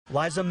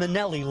Liza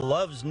Minnelli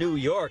loves New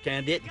York,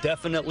 and it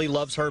definitely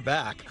loves her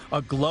back.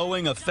 A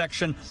glowing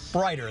affection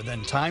brighter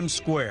than Times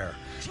Square.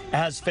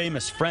 As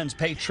famous friends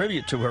pay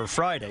tribute to her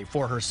Friday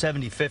for her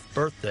 75th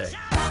birthday.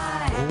 Oh,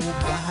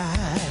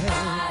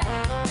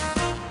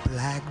 bye,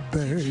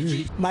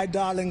 blackbird, my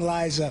darling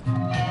Liza.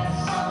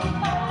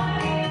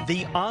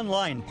 The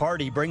online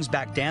party brings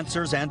back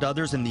dancers and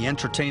others in the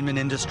entertainment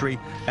industry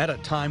at a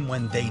time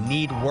when they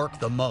need work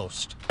the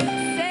most.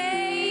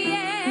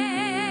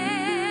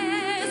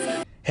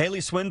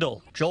 Haley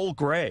Swindle, Joel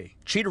Gray,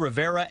 Cheetah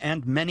Rivera,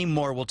 and many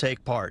more will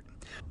take part.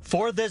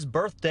 For this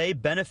birthday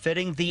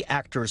benefiting the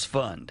Actors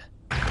Fund.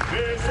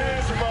 This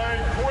is my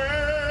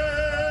quest.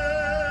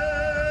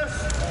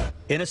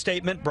 In a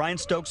statement, Brian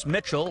Stokes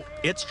Mitchell,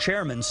 its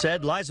chairman,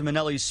 said Liza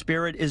Minnelli's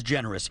spirit is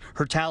generous,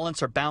 her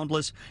talents are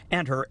boundless,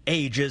 and her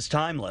age is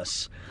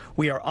timeless.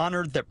 We are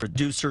honored that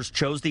producers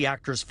chose the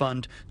Actors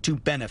Fund to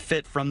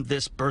benefit from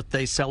this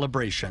birthday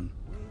celebration.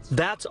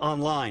 That's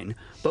online,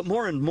 but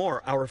more and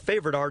more our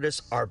favorite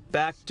artists are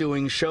back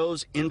doing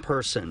shows in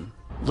person.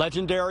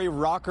 Legendary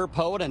rocker,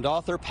 poet, and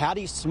author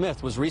Patti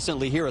Smith was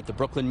recently here at the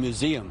Brooklyn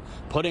Museum,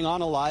 putting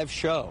on a live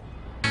show.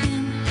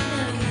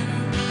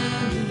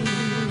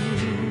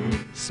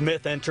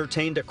 Smith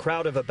entertained a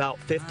crowd of about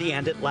 50,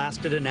 and it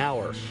lasted an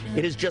hour.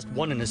 It is just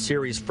one in a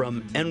series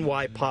from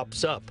NY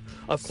Pops Up,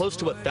 of close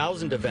to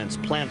 1,000 events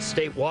planned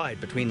statewide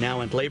between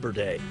now and Labor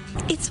Day.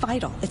 It's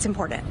vital. It's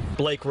important.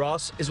 Blake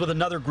Ross is with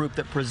another group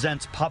that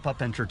presents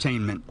pop-up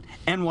entertainment,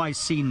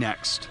 NYC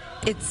Next.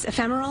 It's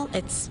ephemeral.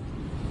 It's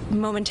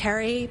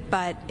momentary,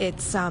 but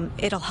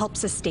it'll help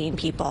sustain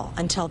people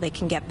until they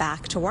can get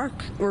back to work.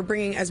 We're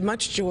bringing as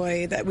much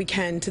joy that we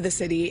can to the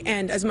city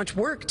and as much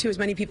work to as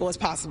many people as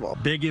possible.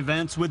 Big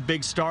events with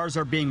big stars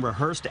are being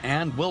rehearsed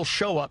and will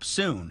show up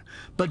soon,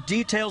 but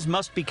details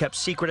must be kept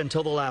secret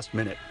until the last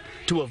minute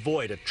to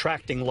avoid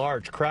attracting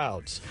large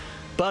crowds.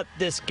 But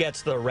this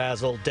gets the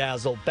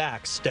razzle-dazzle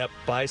back step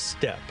by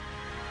step.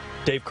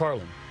 Dave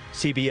Carlin,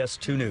 CBS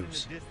 2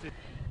 News.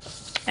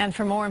 And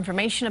for more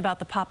information about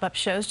the pop-up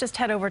shows, just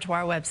head over to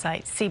our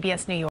website,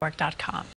 cbsnewyork.com.